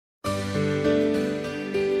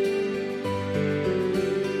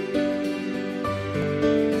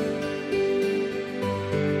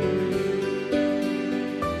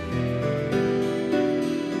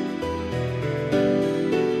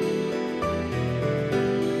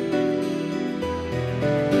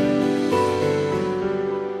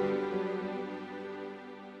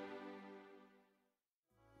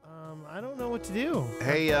what to do.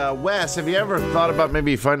 Hey, Wes, have you ever thought about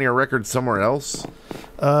maybe finding a record somewhere else?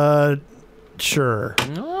 Sure.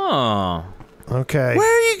 Oh. Okay.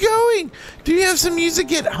 Where are you going? Do you have some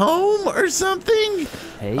music at home or something?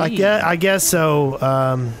 Hey. I guess so.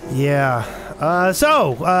 Yeah.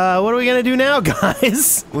 So, what are we gonna do now,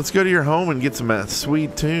 guys? Let's go to your home and get some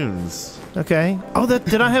sweet tunes. Okay. Oh,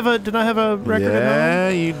 did I have a record at home? Yeah,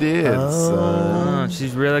 you did, son. Oh,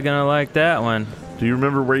 she's really gonna like that one. Do you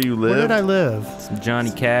remember where you live? Where did I live? Some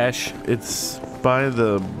Johnny Cash. It's by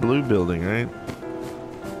the blue building, right?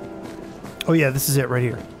 Oh yeah, this is it right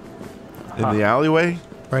here. In the alleyway?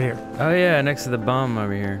 Right here. Oh yeah, next to the bum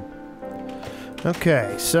over here.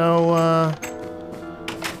 Okay, so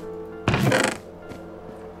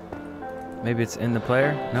Maybe it's in the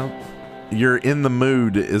player? Nope. You're in the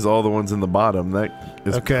mood is all the ones in the bottom. That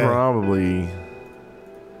is Okay. probably...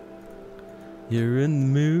 You're in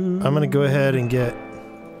the mood. I'm gonna go ahead and get.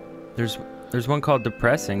 There's one called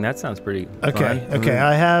Depressing. That sounds pretty Okay, fun. okay.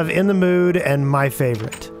 I have In the Mood and My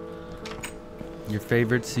Favorite. Your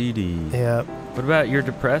favorite CD. Yeah. What about You're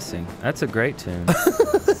Depressing? That's a great tune.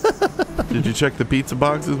 Did you check the pizza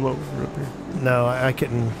boxes while we were up here? No, I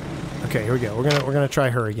couldn't. Okay, here we go. We're gonna try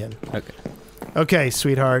her again. Okay. Okay,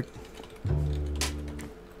 sweetheart.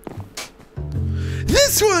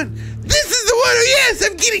 This one! This is the one! Oh, yes!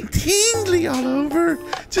 I'm getting tingly all over.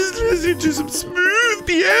 Just listening to some smooth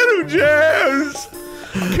piano jazz.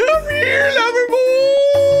 Come here, lover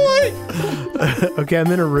boy! Okay,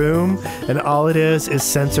 I'm in a room, and all it is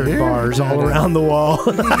censored bars all around the wall.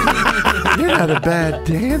 You're not a bad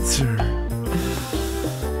dancer.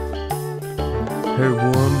 Her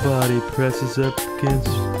warm body presses up against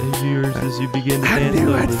yours as you begin to I dance.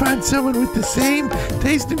 knew I'd find someone with the same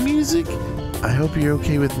taste in music. I hope you're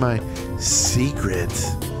okay with my secret.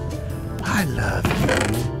 I love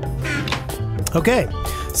you. Okay,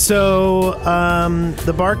 so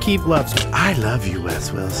the barkeep loves me. I love you,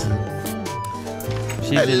 Wes Wilson.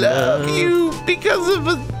 She's I in love love. you because of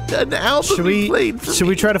an album you played for Should me.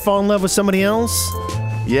 we try to fall in love with somebody else?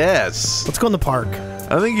 Yes. Let's go in the park.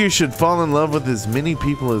 I think you should fall in love with as many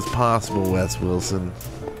people as possible, Wes Wilson.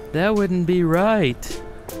 That wouldn't be right.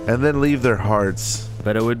 And then leave their hearts.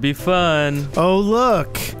 But it would be fun. Oh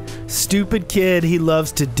look, stupid kid. He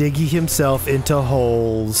loves to diggy himself into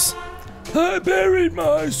holes. I buried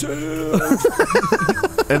myself.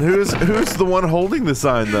 And who's the one holding the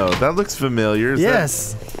sign, though? That looks familiar. Is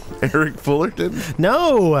Yes. that Eric Fullerton?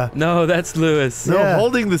 No. No, that's Lewis. No, Yeah.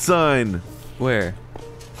 holding the sign. Where?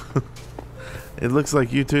 It looks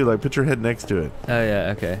like you, too. Like, put your head next to it. Oh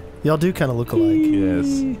yeah, okay. Y'all do kind of look alike.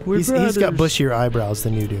 Yes. We're He's got brothers. bushier eyebrows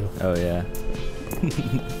than you do. Oh yeah.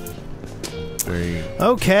 Very.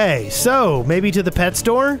 Okay, so maybe to the pet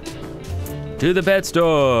store? To the pet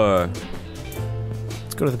store.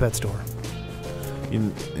 Let's go to the pet store.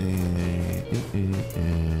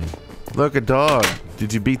 Look, a dog.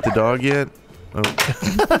 Did you beat the dog yet?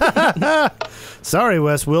 Oh. Sorry,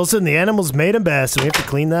 Wes Wilson. The animals made a mess, and we have to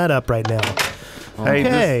clean that up right now. Hey,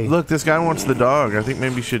 Okay. look, this guy wants the dog. I think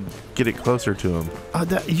maybe you should get it closer to him.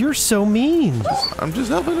 You're so mean. I'm just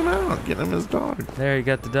helping him out, getting him his dog. There, you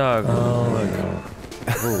got the dog. Oh.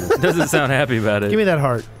 Doesn't sound happy about it. Give me that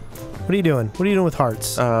heart. What are you doing? What are you doing with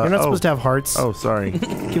hearts? You're not supposed to have hearts. Oh, sorry.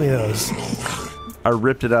 Give me those. I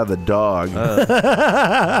ripped it out of the dog.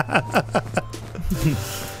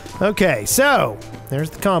 Okay, so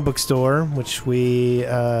there's the comic book store, which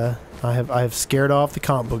I have scared off the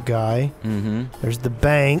comic book guy. Mm-hmm. There's the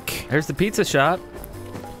bank. There's the pizza shop.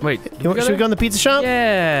 Wait, Should we go in the pizza shop?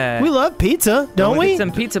 Yeah. We love pizza, don't we? Get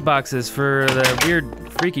some pizza boxes for the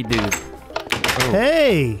weird, freaky dude. Oh.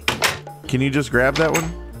 Hey. Can you just grab that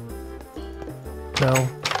one? No.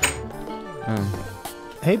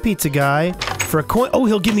 Oh. Hey, pizza guy. For a coin. Oh,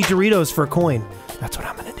 he'll give me Doritos for a coin. That's what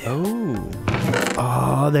I'm gonna do. Oh.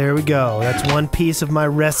 Oh, there we go. That's one piece of my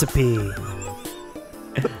recipe.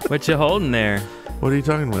 What you holding there? What are you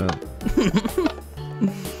talking about?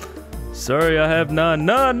 Sorry, I have none.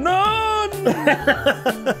 None.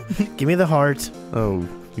 Give me the heart. Oh,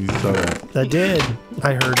 you saw that. I did.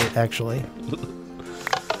 I heard it, actually.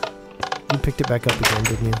 You picked it back up again,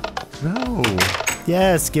 didn't you? No.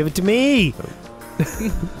 Yes, give it to me.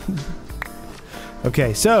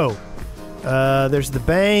 Okay, so there's the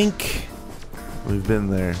bank. We've been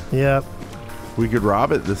there. Yep, We could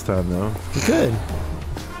rob it this time, though. we could.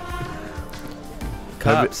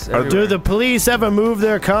 Cops. Are- Do the police ever move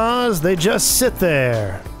their cars? They just sit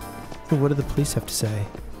there. Ooh, what do the police have to say?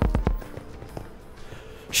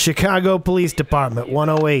 Chicago Police Department,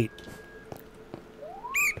 108.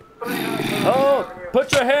 Oh,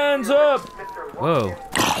 put your hands up. Whoa.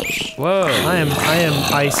 Whoa. I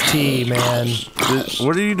am iced tea, man.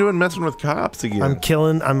 What are you doing messing with cops again?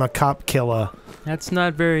 I'm a cop killer. That's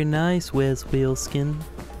not very nice, Wes Wheelskin.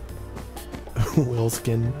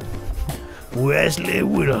 Wilskin. Wesley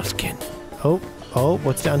Wilskin. Oh,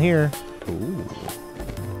 what's down here? Ooh.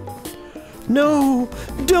 No,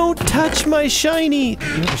 don't touch my shiny. You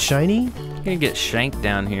have a shiny? You're gonna get shanked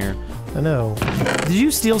down here. I know. Did you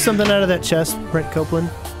steal something out of that chest, Brent Copeland?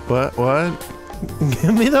 What?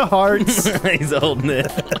 Give me the hearts. He's holding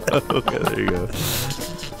it. Okay, there you go.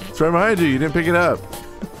 It's right behind you. You didn't pick it up.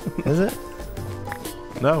 Is it?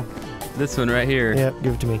 No. This one right here. Yep,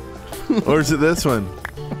 give it to me. Or is it this one?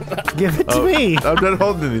 Give it to me. I'm not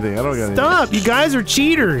holding anything. I don't got anything. Stop, you guys are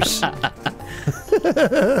cheaters.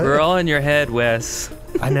 We're all in your head, Wes.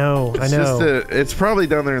 I know. It's probably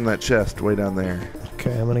down there in that chest, way down there.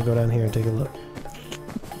 Okay, I'm gonna go down here and take a look.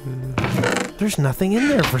 There's nothing in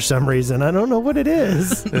there for some reason. I don't know what it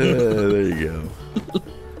is. There you go.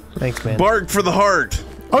 Thanks, man. Bark for the heart.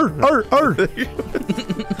 Arr.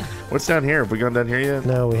 What's down here? Have we gone down here yet?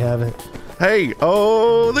 No, we haven't. Hey!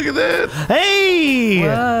 Oh, look at that! Hey!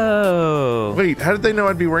 Whoa. Wait, how did they know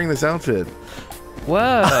I'd be wearing this outfit?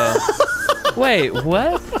 Whoa. Wait,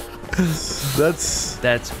 what?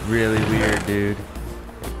 That's really weird, dude.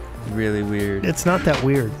 Really weird. It's not that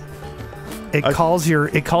weird. It calls your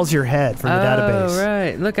head from the database. Oh,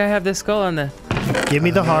 right. Look, I have this skull on the... Give me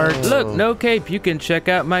the heart. Look, no cape. You can check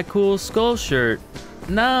out my cool skull shirt.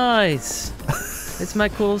 Nice. It's my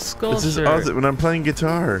cool skull this is shirt. awesome when I'm playing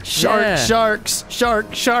guitar. Yeah. Sharks.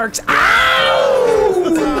 Nice.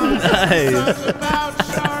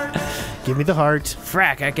 Give me the heart.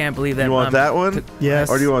 Frack, I can't believe that. You want that one? Yes.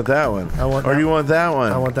 Or do you want that one? I want Or that. do you want that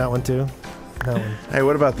one? I want that one too. That one. Hey,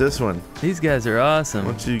 what about this one? These guys are Why awesome.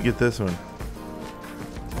 don't you get this one?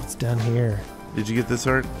 What's down here? Did you get this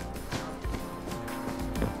heart?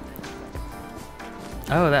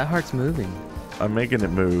 Oh, that heart's moving. I'm making it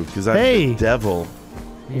move because I'm Hey! the devil.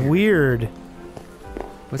 Here. Weird.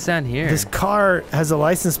 What's down here? This car has a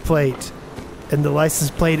license plate, and the license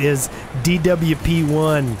plate is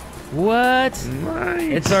DWP1. What?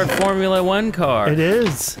 Nice. It's our Formula One car. It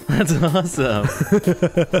is. That's awesome.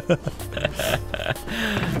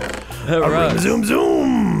 Alright. Zoom,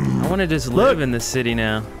 zoom. I want to just Look. live in this city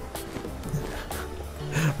now.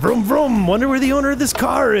 Vroom, vroom. Wonder where the owner of this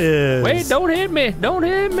car is. Wait, don't hit me. Don't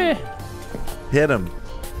hit me. Hit him.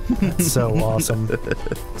 That's so awesome.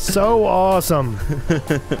 So awesome.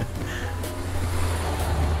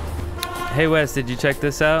 Hey, Wes, did you check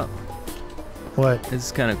this out? What? This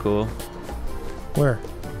is kind of cool. Where?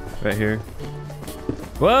 Right here.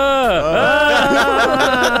 Whoa!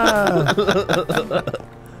 Ah!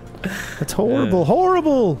 That's horrible.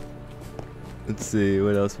 Horrible. Let's see,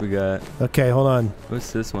 what else we got? Okay, hold on.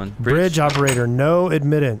 What's this one? Bridge operator, no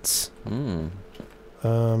admittance. Mm.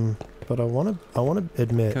 But I want to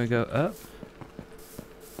admit. Can we go up?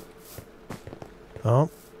 Oh.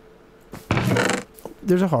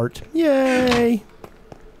 There's a heart. Yay!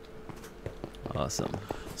 Awesome.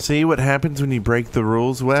 See what happens when you break the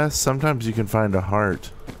rules, Wes? Sometimes you can find a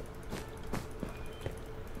heart.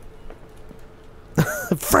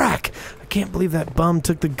 Frack! I can't believe that bum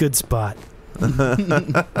took the good spot.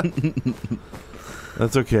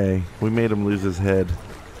 That's okay. We made him lose his head.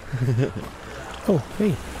 Oh,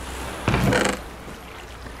 hey.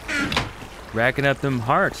 Racking up them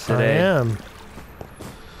hearts I today. am.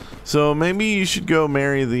 So maybe you should go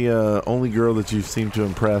marry the only girl that you seem to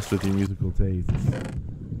impress with your musical taste.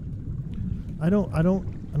 I don't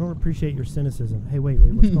appreciate your cynicism. Hey, wait,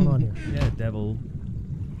 what's going on here? Yeah, devil.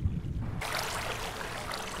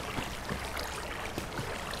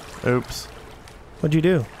 Oops. What'd you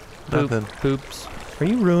do? Nothing. Poops. Are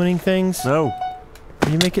you ruining things? No,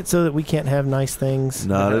 You make it so that we can't have nice things.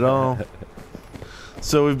 not at all.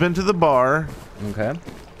 So we've been to the bar. Okay.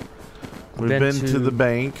 We've been to the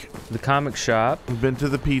bank. The comic shop. We've been to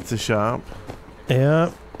the pizza shop.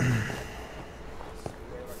 Yeah.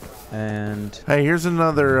 And Hey, here's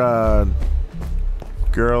another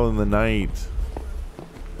girl in the night.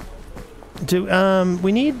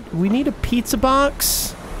 We need a pizza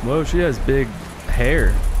box. whoa, she has big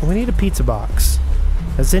hair. We need a pizza box.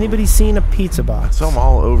 Has anybody seen a pizza box? So I'm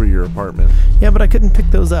all over your apartment. Yeah, but I couldn't pick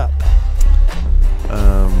those up.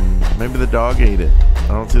 Maybe the dog ate it. I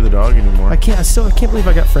don't see the dog anymore. I can't believe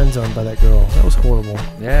I got friend zoned by that girl. That was horrible.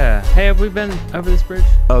 Yeah. Hey, have we been over this bridge?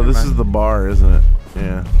 Oh, Never this mind. is the bar, isn't it?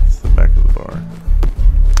 Yeah, it's the back of the bar.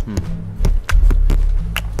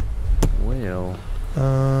 Well.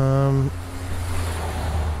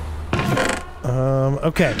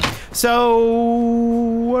 Okay. So,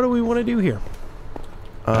 what do we want to do here?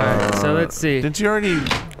 Alright, so let's see. Didn't you already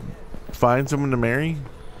find someone to marry?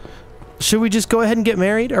 Should we just go ahead and get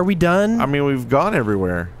married? Are we done? I mean, we've gone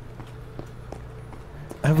everywhere.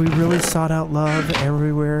 Have we really sought out love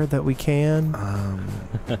everywhere that we can?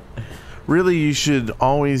 Really, you should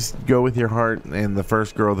always go with your heart and the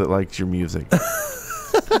first girl that likes your music. That's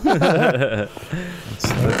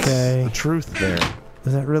Okay. the truth there.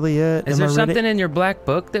 Is that really it? Is Am there I ready? something in your black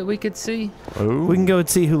book that we could see? Oh. We can go and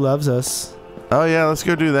see who loves us. Oh yeah, let's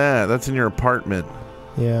go do that. That's in your apartment,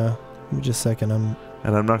 Yeah. Give me just a second. I'm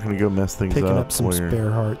and I'm not going to go mess things picking up. up some for you. spare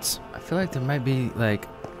hearts. I feel like there might be like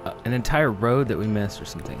an entire road that we missed or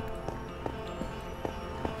something.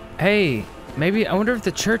 Hey, maybe I wonder if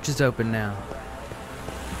the church is open now.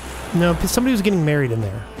 No, somebody was getting married in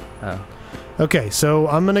there. Oh. Okay, so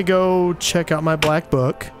I'm going to go check out my black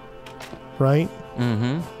book. Right?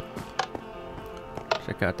 Mm-hmm.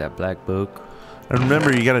 Check out that black book. And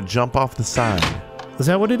remember, you got to jump off the side. Is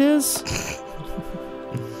that what it is?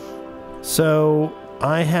 So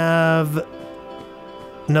I have.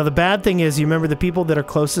 Now, the bad thing is, you remember the people that are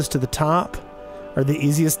closest to the top are the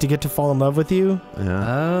easiest to get to fall in love with you. Yeah.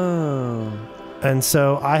 Oh. And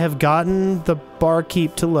so I have gotten the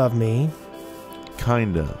barkeep to love me.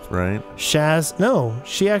 Kind of, right? Shaz, no,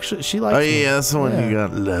 she likes Oh me. yeah, that's the one Yeah. you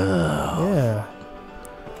got. Love. Yeah.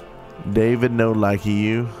 David, no likey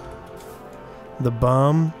you. The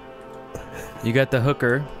bum. You got the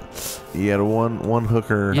hooker. You got one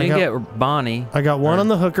hooker. You I didn't got- get Bonnie. I got one Or- on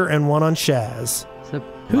the hooker and one on Shaz. Is that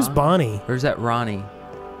Who's Bonnie? Bonnie? Or is that Ronnie?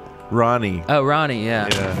 Ronnie. Oh, Ronnie, yeah.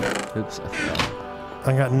 Yeah. Oops, I forgot.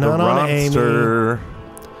 I got The none on Amy. Ronster.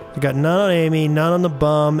 I got none on Amy, none on the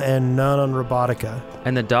bum, and none on Robotica.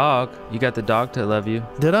 And the dog. You got the dog to love you.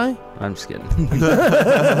 Did I? I'm just kidding.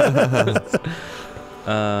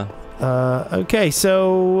 Okay,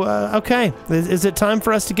 so, okay. Is it time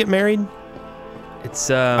for us to get married?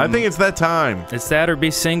 It's I think it's that time. it's that or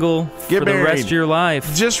be single Get for the rest married. of your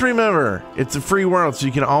life. Just remember, it's a free world, so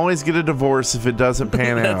you can always get a divorce if it doesn't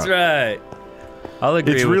pan out. That's right. I'll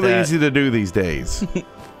agree It's with really that. easy to do these days.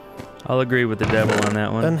 I'll agree with the devil on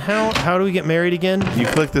that one. And how do we get married again? You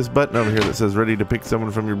click this button over here that says ready to pick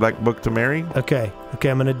someone from your black book to marry. Okay,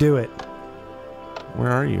 I'm gonna do it.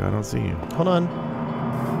 Where are you? I don't see you. Hold on.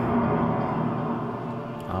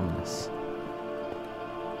 Ominous.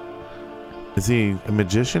 Is he a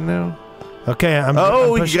magician now? Okay, I'm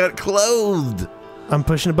He got clothed. I'm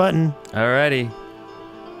pushing a button. Alrighty.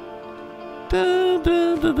 Dun,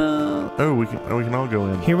 dun, dun, dun. Oh, we can all go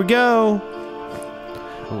in. Here we go.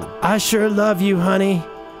 Ooh. I sure love you, honey.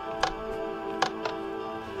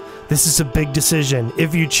 This is a big decision.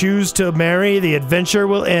 If you choose to marry, the adventure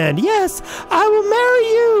will end. Yes, I will marry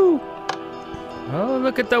you. Oh,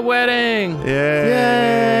 look at the wedding. Yay!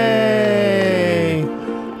 Yay!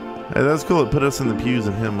 Hey, that's cool. It put us in the pews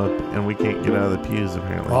and him up, and we can't get out of the pews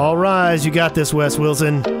apparently. All rise. You got this, Wes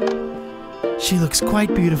Wilson. She looks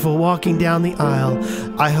quite beautiful walking down the aisle.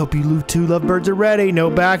 I hope you two lovebirds are ready. No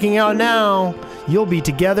backing out now. You'll be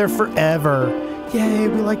together forever. Yay,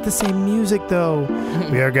 we like the same music, though.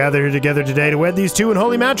 We are gathered here together today to wed these two in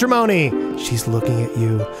holy matrimony. She's looking at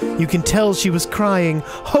you. You can tell she was crying,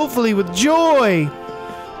 hopefully with joy.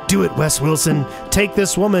 Do it, Wes Wilson. Take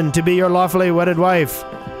this woman to be your lawfully wedded wife.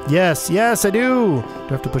 Yes, I do. Do I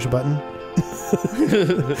have to push a button?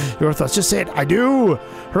 Your thoughts, just say it. I do.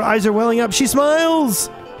 Her eyes are welling up. She smiles.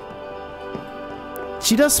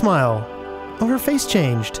 She does smile. Oh, her face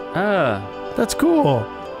changed. That's cool.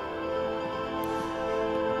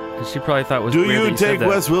 She probably thought it was Do weird that you said take that.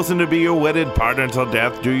 Wes Wilson to be your wedded partner until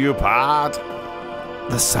death do you part?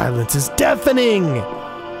 The silence is deafening.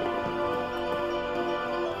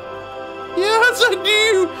 Yes, I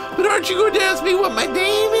do. But aren't you going to ask me what my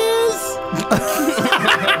name is?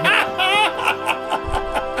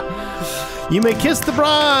 You may kiss the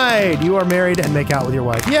bride. You are married and make out with your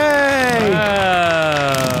wife. Yay!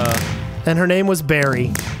 And her name was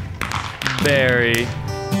Barry. Barry.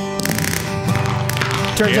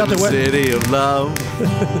 Turns out In the that city of love.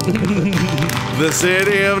 The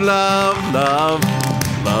city of love, love,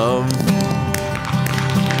 love.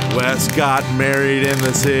 Wes got married in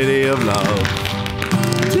the city of love.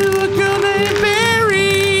 To a girl named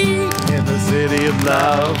Barry. In the city of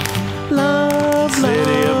love. love,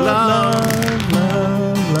 City of love. love.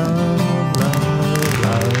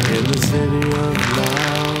 In the city of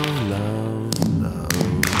love, love, love.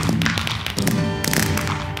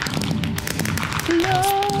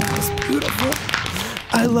 That's beautiful.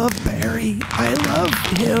 I love Barry. I love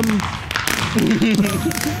him.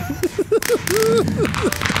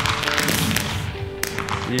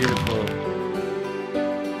 Beautiful.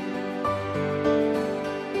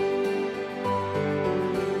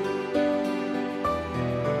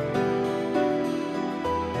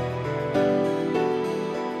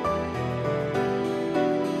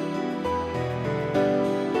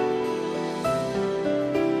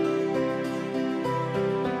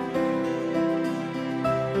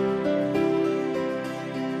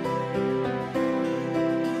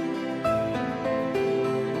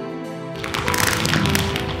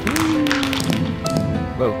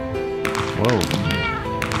 Whoa.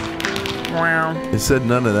 Whoa. It said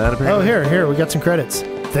none of that, apparently. Oh, here, we got some credits.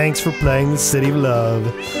 Thanks for playing the City of Love.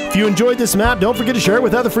 If you enjoyed this map, don't forget to share it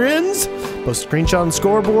with other friends. Post a screenshot on the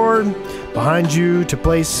scoreboard behind you to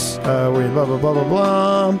place where you blah, blah, blah,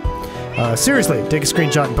 blah, blah. Seriously, take a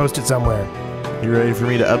screenshot and post it somewhere. You ready for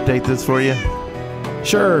me to update this for you?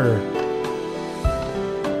 Sure.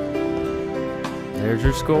 There's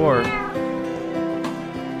your score.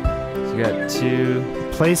 So you got 2.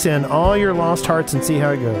 Place in all your lost hearts and see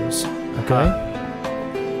how it goes. Okay?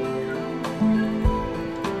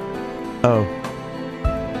 Oh.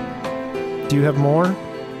 Do you have more?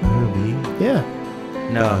 Me? Yeah.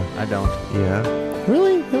 No, I don't. Yeah.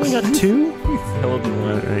 Really? You only got 2? Held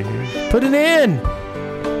one. Right here. Put it in!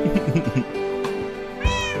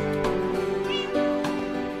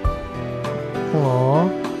 Aww.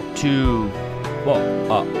 2. Well,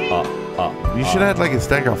 You should have had like a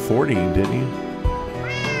stack of 40, didn't you?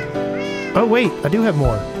 Oh, wait. I do have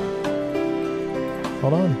more.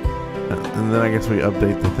 Hold on. And then I guess we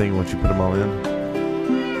update the thing once you put them all in.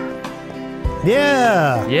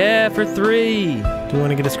 Yeah! Yeah, for 3. Do you want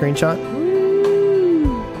to get a screenshot?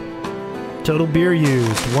 Total beer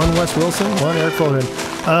used. 1 Wes Wilson, 1 Eric Fulton.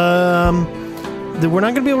 We're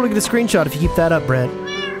not going to be able to get a screenshot if you keep that up, Brent.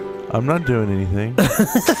 I'm not doing anything.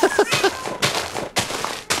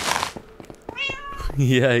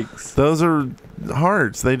 Yikes. Those are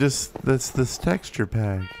hearts. That's this texture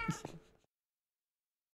pack.